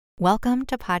Welcome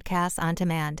to Podcasts on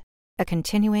Demand, a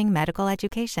continuing medical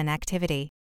education activity.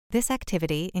 This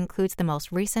activity includes the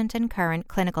most recent and current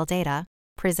clinical data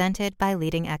presented by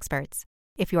leading experts.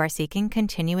 If you are seeking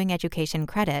continuing education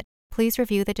credit, please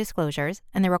review the disclosures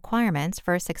and the requirements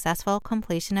for successful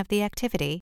completion of the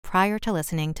activity prior to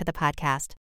listening to the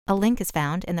podcast. A link is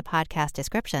found in the podcast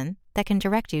description that can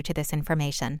direct you to this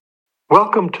information.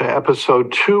 Welcome to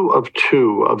episode 2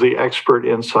 of the Expert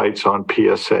Insights on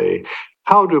PsA.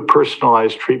 How do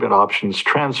personalized treatment options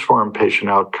transform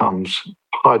patient outcomes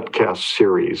podcast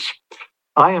series?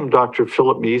 I am Dr.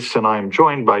 Philip Meese, and I am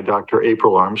joined by Dr.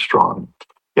 April Armstrong.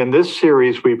 In this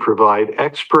series, we provide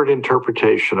expert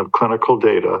interpretation of clinical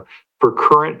data for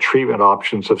current treatment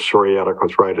options of psoriatic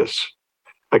arthritis.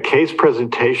 A case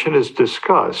presentation is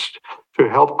discussed to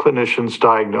help clinicians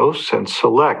diagnose and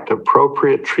select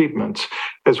appropriate treatments,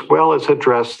 as well as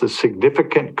address the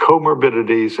significant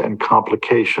comorbidities and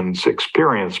complications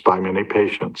experienced by many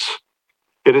patients.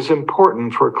 It is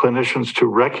important for clinicians to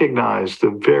recognize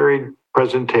the varied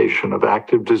presentation of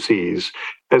active disease,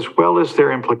 as well as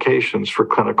their implications for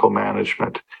clinical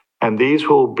management, and these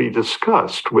will be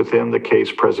discussed within the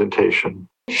case presentation.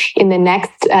 In the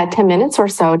next 10 minutes or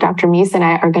so, Dr. Meese and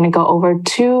I are going to go over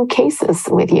 2 cases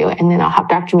with you, and then I'll have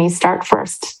Dr. Meese start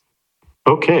first.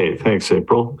 Okay, thanks,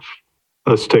 April.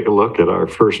 Let's take a look at our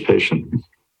first patient.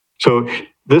 So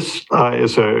this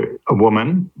is a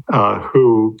woman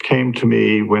who came to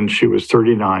me when she was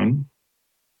 39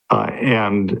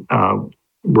 and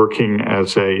working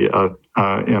as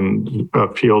in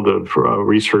a field of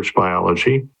research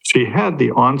biology. She had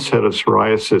the onset of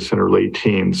psoriasis in her late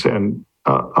teens, and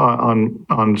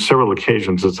on several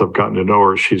occasions, as I've gotten to know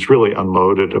her, she's really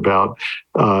unloaded about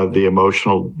the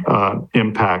emotional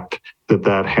impact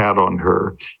that had on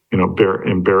her. You know,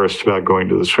 embarrassed about going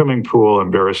to the swimming pool,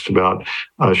 embarrassed about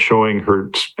showing her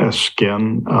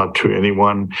skin to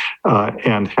anyone,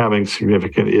 and having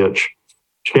significant itch.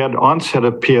 She had onset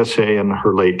of PsA in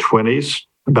her late 20s,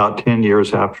 about 10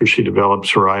 years after she developed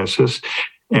psoriasis.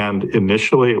 And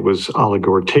initially, it was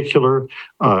oligoarticular,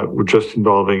 just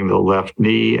involving the left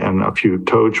knee and a few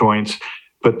toe joints.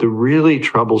 But the really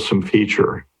troublesome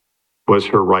feature was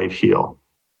her right heel.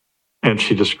 And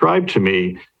she described to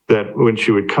me that when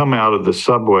she would come out of the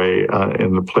subway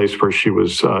in the place where she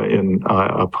was in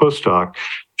a postdoc,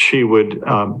 she would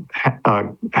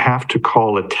have to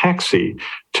call a taxi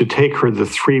to take her the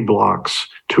 3 blocks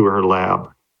to her lab.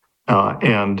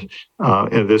 And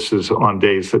this is on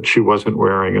days that she wasn't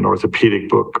wearing an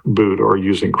orthopedic boot or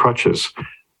using crutches.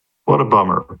 What a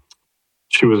bummer.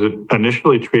 She was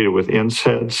initially treated with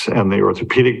NSAIDs and the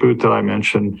orthopedic boot that I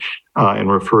mentioned, and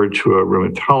referred to a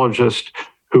rheumatologist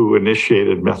who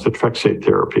initiated methotrexate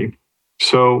therapy.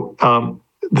 So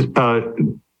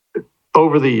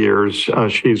over the years,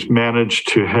 she's managed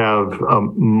to have a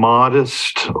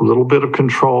little bit of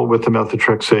control with the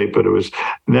methotrexate, but it was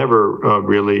never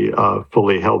really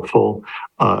fully helpful.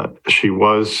 She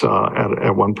was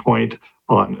at one point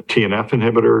on a TNF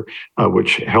inhibitor,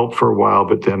 which helped for a while,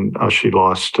 but then she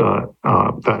lost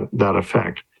that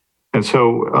effect. And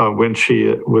so when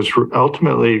she was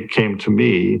ultimately came to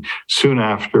me soon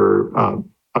after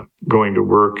going to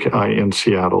work in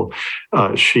Seattle,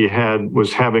 she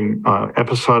was having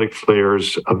episodic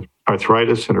flares of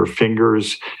arthritis in her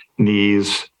fingers,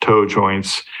 knees, toe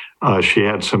joints. She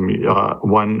had some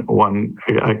one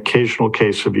occasional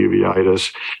case of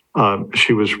uveitis.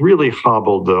 She was really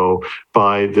hobbled, though,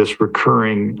 by this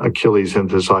recurring Achilles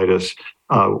enthesitis,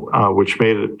 which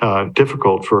made it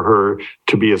difficult for her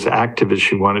to be as active as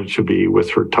she wanted to be with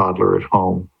her toddler at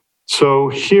home. So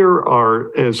here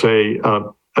is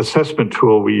a assessment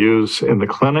tool we use in the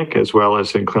clinic as well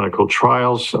as in clinical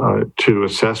trials to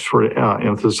assess for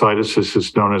enthesitis. This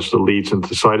is known as the Leeds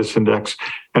Enthesitis Index,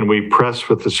 and we press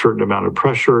with a certain amount of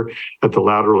pressure at the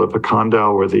lateral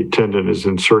epicondyle where the tendon is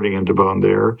inserting into bone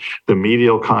there, the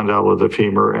medial condyle of the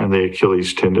femur, and the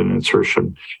Achilles tendon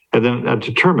insertion. And then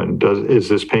determine, is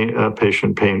this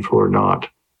patient painful or not?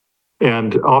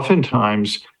 And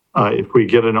oftentimes, if we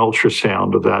get an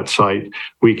ultrasound of that site,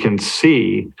 we can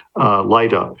see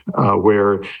light up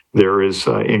where there is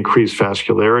increased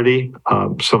vascularity,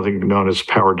 something known as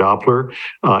power Doppler,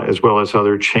 as well as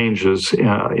other changes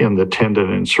in the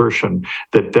tendon insertion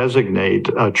that designate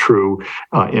a true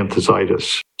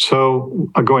enthesitis. So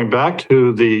going back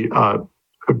to the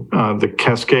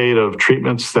cascade of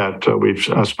treatments that we've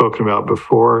spoken about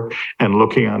before and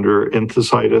looking under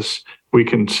enthesitis, we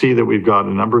can see that we've got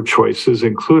a number of choices,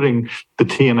 including the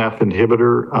TNF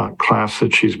inhibitor class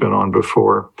that she's been on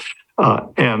before.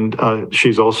 And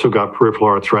she's also got peripheral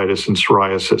arthritis and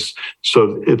psoriasis.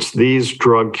 So it's these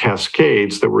drug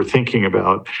cascades that we're thinking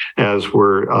about as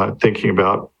we're thinking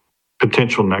about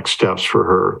potential next steps for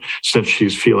her, since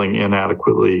she's feeling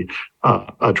inadequately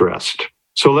addressed.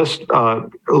 So let's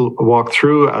walk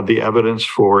through the evidence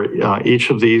for each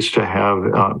of these to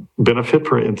have benefit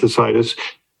for enthesitis.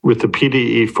 With the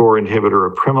PDE4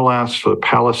 inhibitor apremilast for the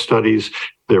PALIS studies,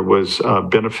 there was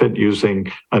benefit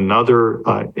using another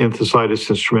enthesitis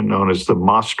instrument known as the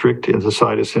Maastricht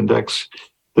Enthesitis Index.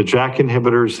 The JAK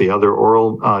inhibitors, the other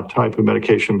oral type of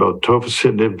medication, both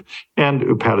tofacitinib and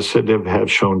upadacitinib,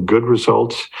 have shown good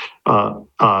results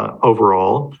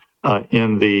overall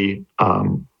in the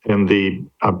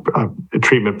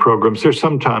treatment programs. There's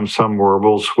sometimes some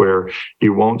warbles where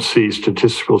you won't see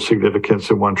statistical significance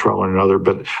in one trial or another,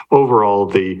 but overall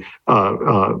the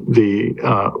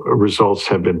results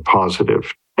have been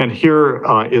positive. And here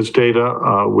is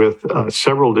data with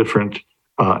several different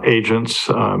agents,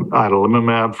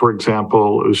 adalimumab, for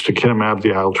example, ustekinumab,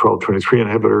 the IL-12/23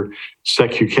 inhibitor,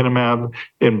 secukinumab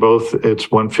in both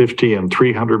its 150 and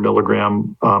 300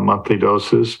 milligram monthly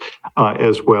doses,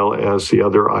 as well as the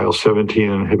other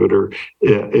IL-17 inhibitor,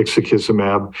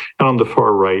 ixekizumab, and on the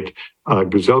far right,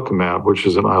 guselkumab, which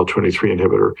is an IL-23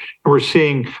 inhibitor. And we're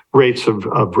seeing rates of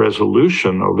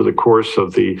resolution over the course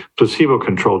of the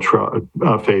placebo-controlled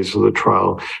phase of the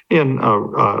trial in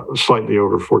slightly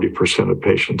over 40% of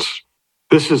patients.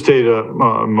 This is data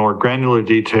more granular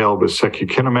detail with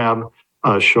secukinumab,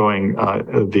 showing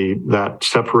that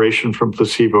separation from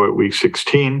placebo at week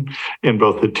 16 in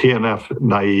both the TNF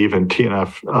naive and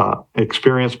TNF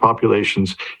experienced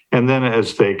populations. And then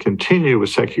as they continue with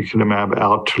secukinumab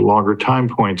out to longer time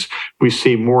points, we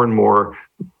see more and more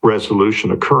resolution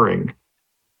occurring.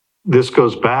 This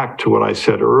goes back to what I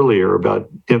said earlier about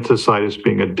enthesitis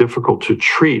being a difficult to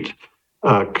treat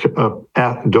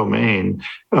domain,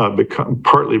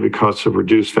 partly because of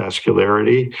reduced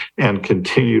vascularity and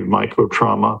continued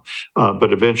microtrauma,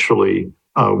 but eventually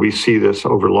we see this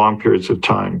over long periods of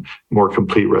time, more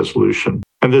complete resolution.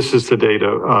 And this is the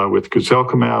data with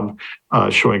guselkumab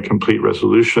showing complete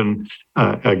resolution.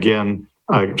 Again,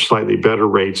 slightly better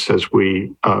rates as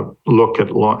we look at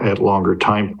longer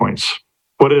time points.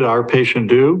 What did our patient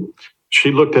do?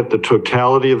 She looked at the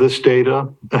totality of this data,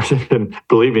 and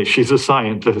believe me, she's a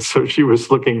scientist, so she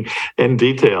was looking in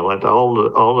detail at all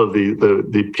of the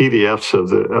PDFs of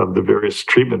the various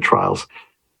treatment trials,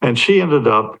 and she ended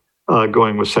up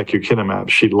going with secukinumab.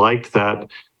 She liked that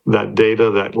data,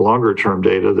 that longer term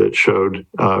data that showed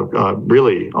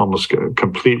really almost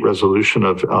complete resolution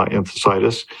of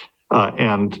enthesitis.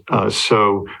 And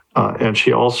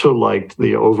she also liked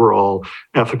the overall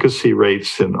efficacy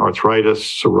rates in arthritis,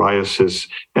 psoriasis,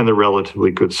 and the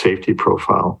relatively good safety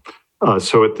profile.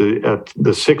 So at the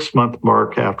 6-month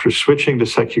mark after switching to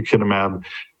secukinumab,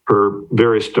 her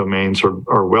various domains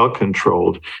are well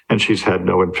controlled, and she's had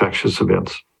no infectious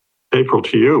events. April,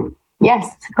 to you.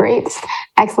 Yes, great.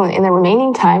 Excellent. In the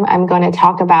remaining time, I'm going to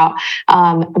talk about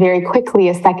very quickly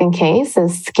a second case,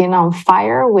 is skin on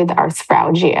fire with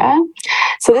arthralgia.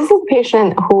 So this is a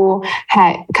patient who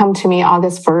had come to me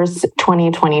August 1st,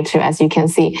 2022. As you can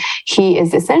see, he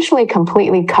is essentially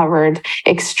completely covered,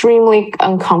 extremely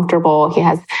uncomfortable. He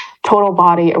has total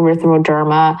body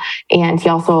erythroderma, and he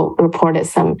also reported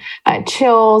some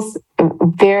chills,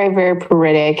 very, very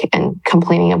pruritic, and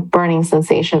complaining of burning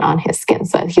sensation on his skin.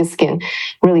 So his skin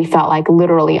really felt like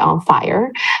literally on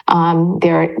fire.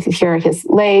 Here are his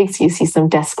legs. You see some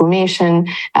desquamation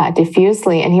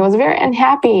diffusely, and he was very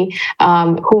unhappy,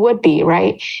 who would be,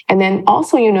 right? And then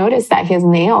also you notice that his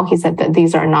nail, he said that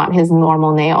these are not his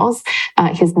normal nails.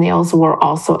 His nails were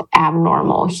also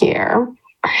abnormal here.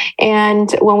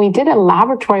 And when we did a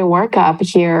laboratory workup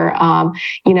here,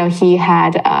 he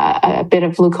had a bit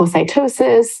of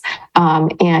leukocytosis,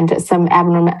 and some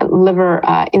abnormal liver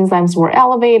enzymes were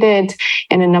elevated,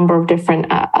 and a number of different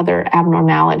other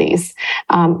abnormalities.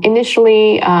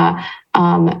 Initially,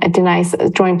 denies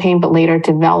joint pain, but later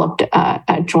developed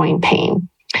joint pain.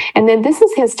 And then this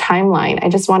is his timeline. I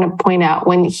just want to point out,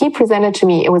 when he presented to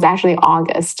me, it was actually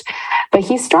August, but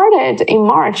he started in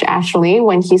March, actually,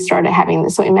 when he started having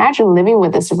this. So imagine living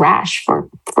with this rash for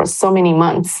so many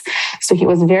months. So he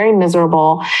was very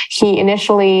miserable. He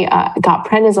initially got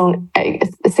prednisone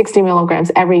 60 milligrams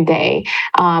every day.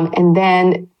 And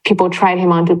then People tried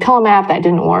him on dupilumab. That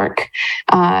didn't work.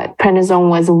 Prednisone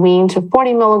was weaned to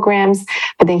 40 milligrams,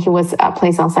 but then he was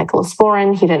placed on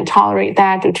cyclosporin. He didn't tolerate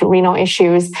that due to renal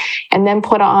issues, and then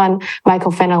put on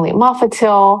mycophenolate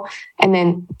mofetil. And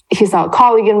then he saw a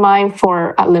colleague in mine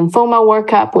for a lymphoma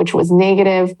workup, which was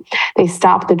negative. They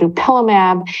stopped the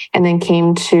dupilumab and then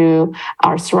came to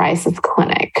our psoriasis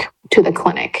clinic.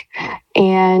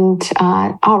 And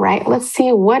all right, let's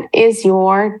see, what is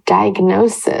your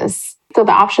diagnosis? So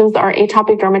the options are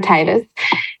atopic dermatitis,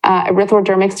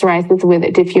 erythrodermic psoriasis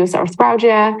with diffuse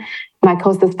arthralgia,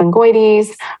 mycosis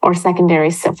fungoides, or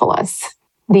secondary syphilis.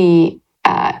 The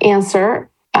answer,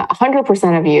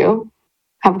 100% of you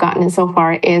have gotten it so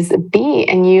far, is B,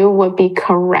 and you would be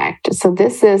correct. So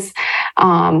this is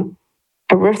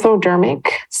erythrodermic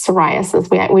psoriasis.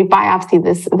 We biopsied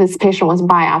this patient was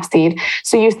biopsied.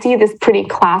 So you see this pretty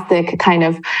classic kind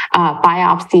of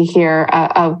biopsy here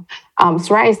of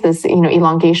psoriasis,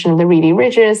 elongation of the reedy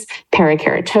ridges,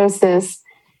 perikeratosis.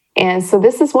 And so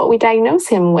this is what we diagnose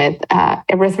him with,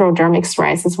 erythrodermic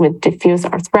psoriasis with diffuse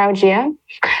arthralgia.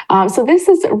 So this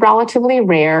is relatively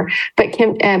rare, but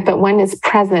when it's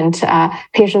present,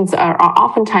 patients are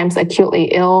oftentimes acutely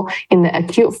ill in the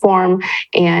acute form,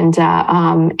 and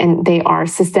they are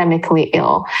systemically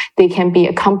ill. They can be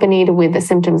accompanied with the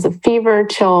symptoms of fever,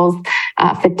 chills,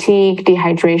 fatigue,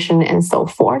 dehydration, and so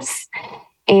forth.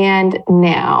 And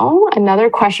now another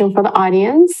question for the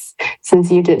audience, since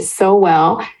you did so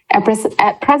well.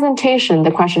 At presentation,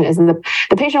 the question is, the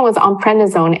patient was on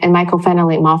prednisone and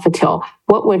mycophenolate mofetil.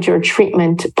 What would your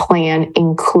treatment plan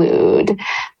include?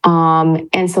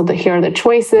 And so here are the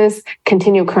choices: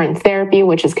 continue current therapy,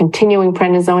 which is continuing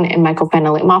prednisone and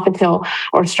mycophenolate mofetil,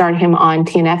 or start him on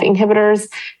TNF inhibitors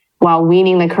while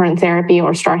weaning the current therapy,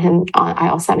 or start him on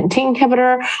IL-17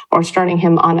 inhibitor, or starting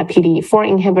him on a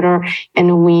PDE4 inhibitor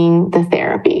and wean the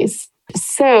therapies.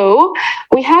 So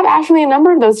we have actually a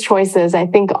number of those choices. I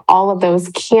think all of those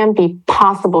can be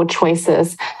possible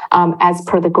choices as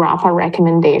per the GRAPPA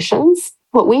recommendations.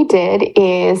 What we did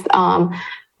is my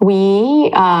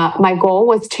goal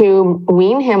was to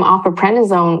wean him off of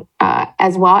prednisone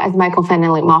as well as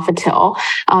mycophenolate mofetil.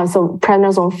 So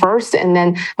prednisone first and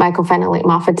then mycophenolate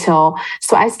mofetil.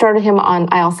 So I started him on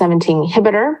IL-17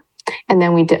 inhibitor. And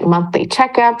then we did monthly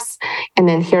checkups. And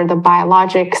then here are the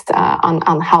biologics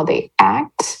on how they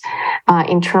act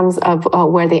in terms of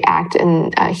where they act.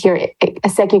 And here,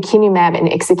 secukinumab and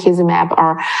ixekizumab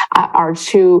are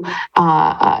two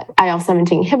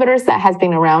IL-17 inhibitors that has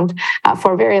been around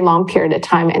for a very long period of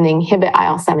time, and they inhibit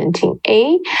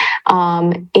IL-17A.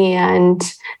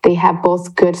 And they have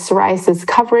both good psoriasis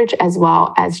coverage as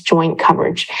well as joint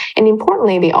coverage. And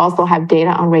importantly, they also have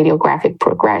data on radiographic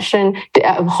progression,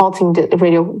 halting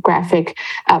radiographic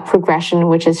progression,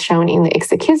 which is shown in the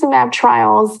ixekizumab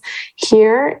trials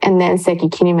here, and then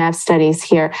secukinumab studies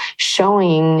here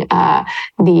showing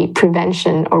the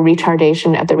prevention or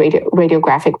retardation of the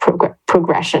radiographic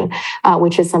progression,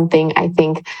 which is something I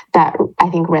think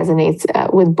resonates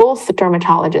with both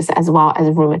dermatologists as well as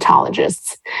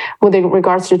rheumatologists. With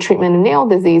regards to treatment of nail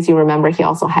disease, you remember he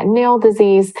also had nail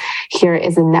disease. Here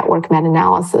is a network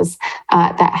meta-analysis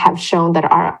that have shown that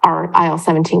our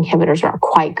IL-17 inhibitors are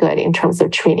quite good in terms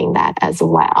of treating that as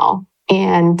well.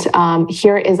 And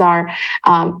here is our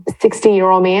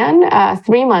 60-year-old man,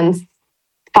 3 months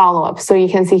follow-up. So you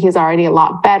can see he's already a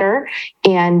lot better.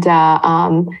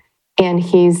 And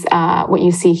he's, what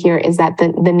you see here is that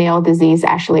the nail disease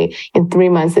actually in 3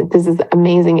 months, this is an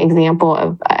amazing example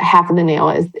of half of the nail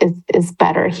is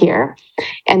better here.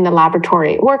 And the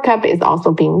laboratory workup is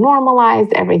also being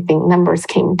normalized. Everything, numbers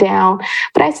came down,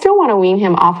 but I still want to wean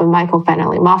him off of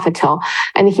mycophenolate mofetil.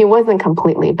 And he wasn't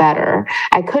completely better.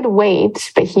 I could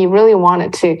wait, but he really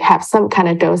wanted to have some kind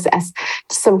of dose as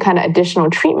some kind of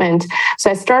additional treatment. So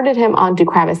I started him on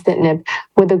deucravacitinib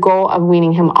with the goal of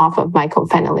weaning him off of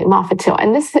mycophenolate mofetil.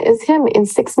 And this is him in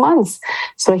 6 months.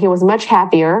 So he was much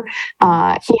happier.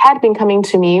 He had been coming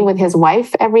to me with his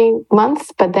wife every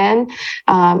month, but then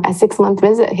a 6-month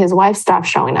visit, his wife stopped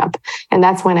showing up. And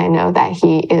that's when I know that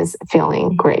he is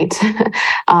feeling great,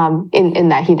 in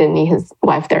that he didn't need his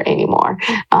wife there anymore.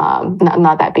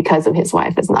 Not that because of his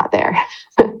wife is not there.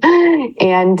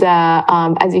 And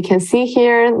as you can see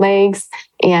here, legs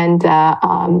and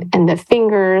the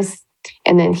fingers.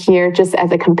 And then here, just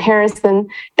as a comparison,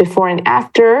 before and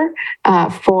after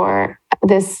for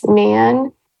this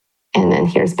man. And then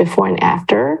here's before and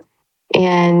after.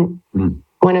 And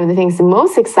one of the things I'm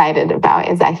most excited about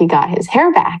is that he got his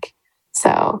hair back.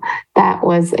 So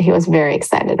he was very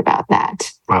excited about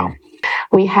that. Wow.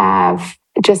 We have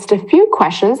just a few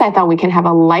questions. I thought we can have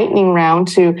a lightning round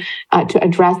to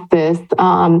address this.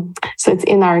 So it's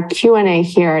in our Q&A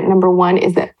here. Number one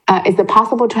is that is it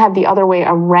possible to have the other way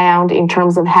around in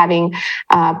terms of having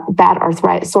bad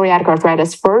psoriatic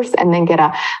arthritis first and then get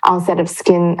a onset of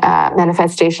skin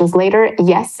manifestations later?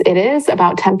 Yes, it is.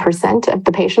 About 10% of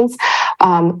the patients,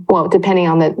 well, depending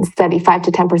on the study, 5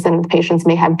 to 10% of the patients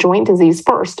may have joint disease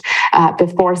first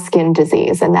before skin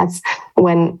disease, and that's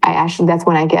when I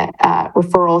get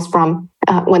referrals from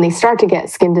when they start to get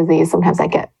skin disease. Sometimes I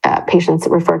get patients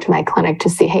referred to my clinic to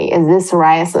see, hey, is this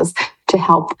psoriasis, to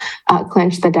help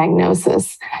clinch the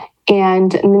diagnosis.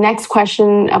 And the next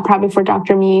question, probably for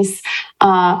Dr. Meese.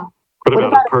 What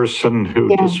about a person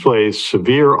who displays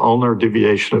severe ulnar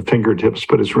deviation of fingertips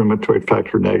but is rheumatoid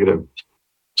factor negative?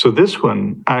 So this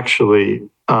one, actually,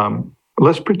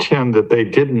 let's pretend that they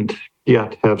didn't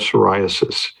yet have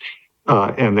psoriasis.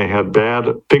 And they had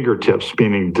bad fingertips,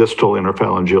 meaning distal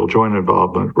interphalangeal joint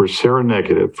involvement, were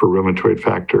seronegative for rheumatoid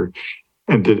factor,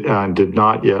 and did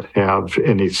not yet have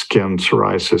any skin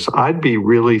psoriasis. I'd be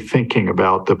really thinking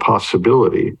about the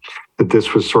possibility that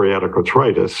this was psoriatic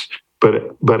arthritis,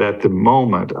 but at the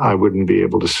moment, I wouldn't be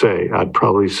able to say. I'd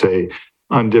probably say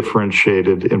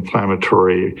undifferentiated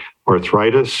inflammatory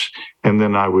arthritis, and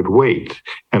then I would wait.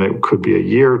 And it could be a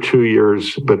year, 2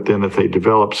 years, but then if they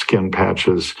develop skin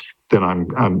patches, then I'm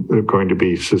going to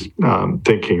be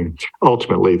thinking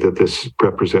ultimately that this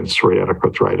represents psoriatic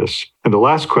arthritis. And the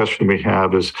last question we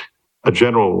have is a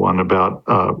general one about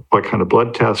what kind of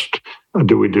blood test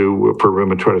do we do for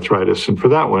rheumatoid arthritis. And for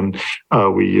that one,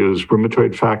 we use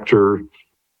rheumatoid factor,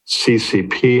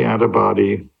 CCP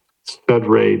antibody, SPED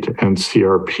rate, and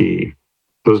CRP.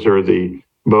 Those are the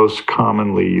most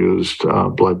commonly used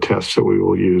blood tests that we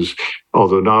will use,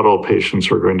 although not all patients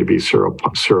are going to be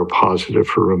seropositive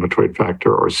for rheumatoid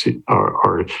factor or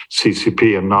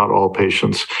CCP, and not all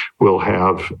patients will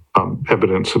have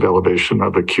evidence of elevation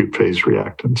of acute phase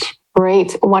reactants.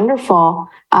 Great. Wonderful.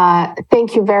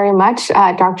 Thank you very much,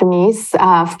 Dr. Meese,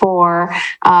 for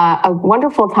a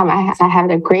wonderful time. I had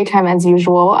a great time as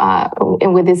usual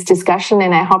with this discussion,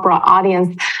 and I hope our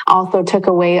audience also took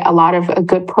away a lot of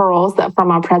good pearls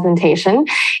from our presentation.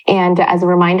 And as a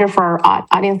reminder for our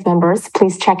audience members,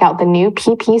 please check out the new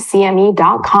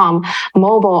ppcme.com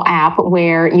mobile app,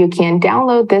 where you can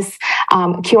download this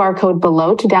QR code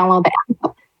below to download the app.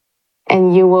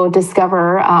 And you will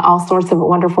discover all sorts of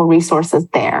wonderful resources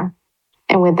there.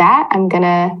 And with that, I'm going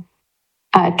to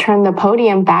turn the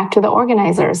podium back to the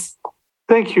organizers.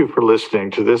 Thank you for listening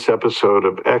to this episode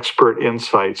of Expert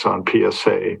Insights on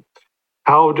PsA.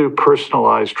 How do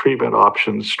personalized treatment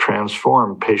options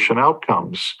transform patient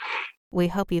outcomes? We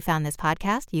hope you found this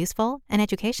podcast useful and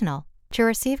educational. To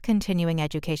receive continuing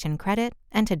education credit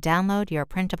and to download your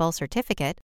printable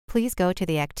certificate, please go to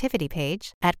the activity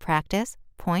page at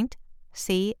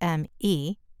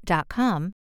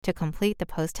practice.cme.com to complete the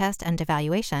post-test and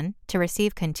evaluation to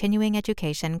receive continuing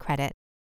education credit.